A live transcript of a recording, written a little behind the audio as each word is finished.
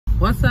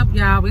What's up,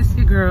 y'all? It's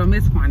your girl,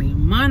 Miss Kwani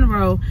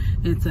Monroe,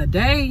 and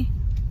today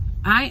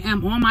I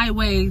am on my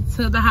way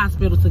to the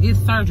hospital to get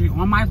surgery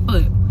on my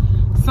foot.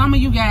 Some of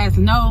you guys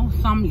know,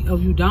 some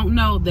of you don't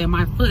know, that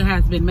my foot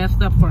has been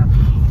messed up for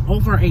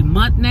over a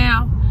month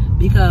now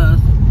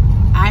because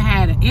I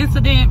had an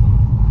incident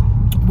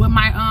with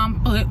my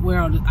foot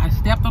where I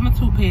stepped on a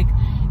toothpick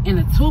and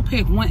the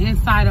toothpick went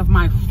inside of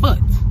my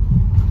foot.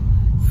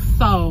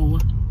 So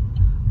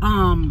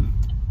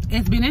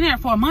it's been in there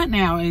for a month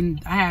now,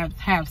 and I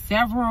have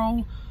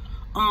several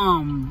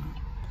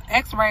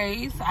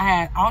x-rays. I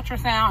had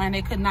ultrasound and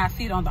they could not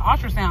see it on the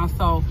ultrasound,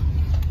 so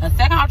the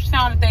second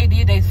ultrasound that they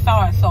did, they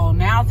saw it. So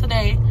now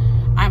today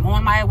I'm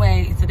on my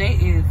way. Today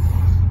is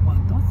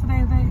what's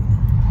today's date?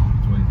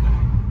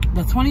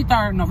 The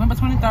 23rd, November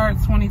 23rd,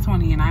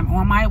 2020, and I'm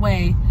on my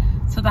way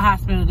to the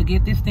hospital to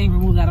get this thing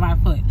removed out of my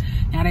foot.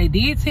 Now, they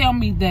did tell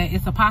me that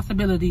it's a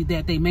possibility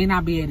that they may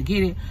not be able to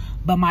get it,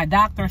 but my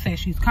doctor says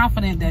she's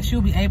confident that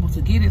she'll be able to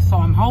get it, so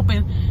I'm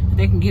hoping that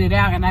they can get it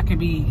out and I can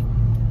be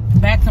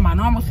back to my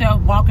normal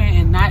self, walking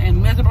and not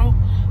in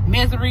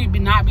misery,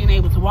 not being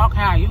able to walk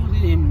how I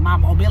usually, and my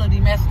mobility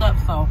messed up.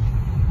 So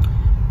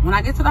when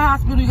I get to the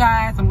hospital, you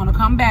guys, I'm gonna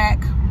come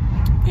back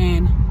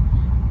and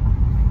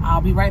I'll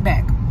be right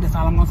back. That's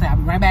all I'm gonna say. I'll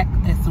be right back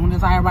as soon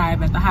as I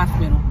arrive at the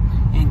hospital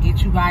and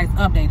get you guys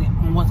updated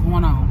on what's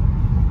going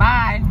on.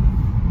 Bye.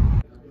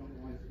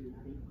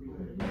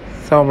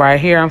 So right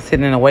here, I'm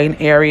sitting in the waiting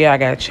area. I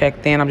got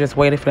checked in. I'm just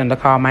waiting for them to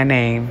call my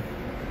name.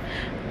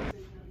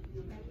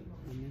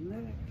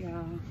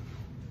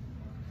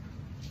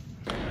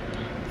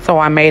 So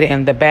I made it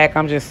in the back.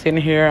 I'm just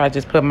sitting here. I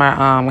just put my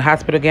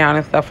hospital gown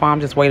and stuff on.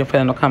 I'm just waiting for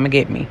them to come and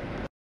get me.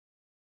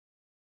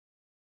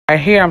 Right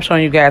here, I'm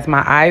showing you guys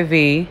my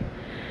IV.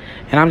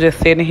 And I'm just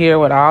sitting here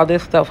with all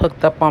this stuff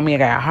hooked up on me. I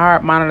got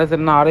heart monitors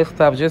and all this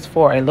stuff just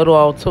for a little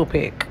old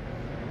toothpick.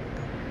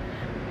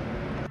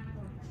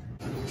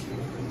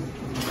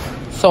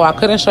 So I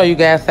couldn't show you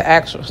guys the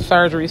actual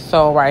surgery.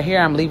 So right here,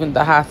 I'm leaving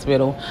the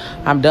hospital.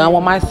 I'm done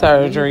with my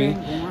surgery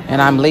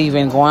and I'm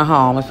leaving, going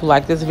home. If you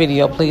like this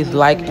video, please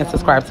like and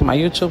subscribe to my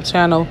YouTube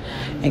channel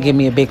and give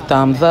me a big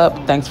thumbs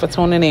up. Thanks for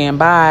tuning in.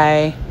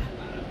 Bye.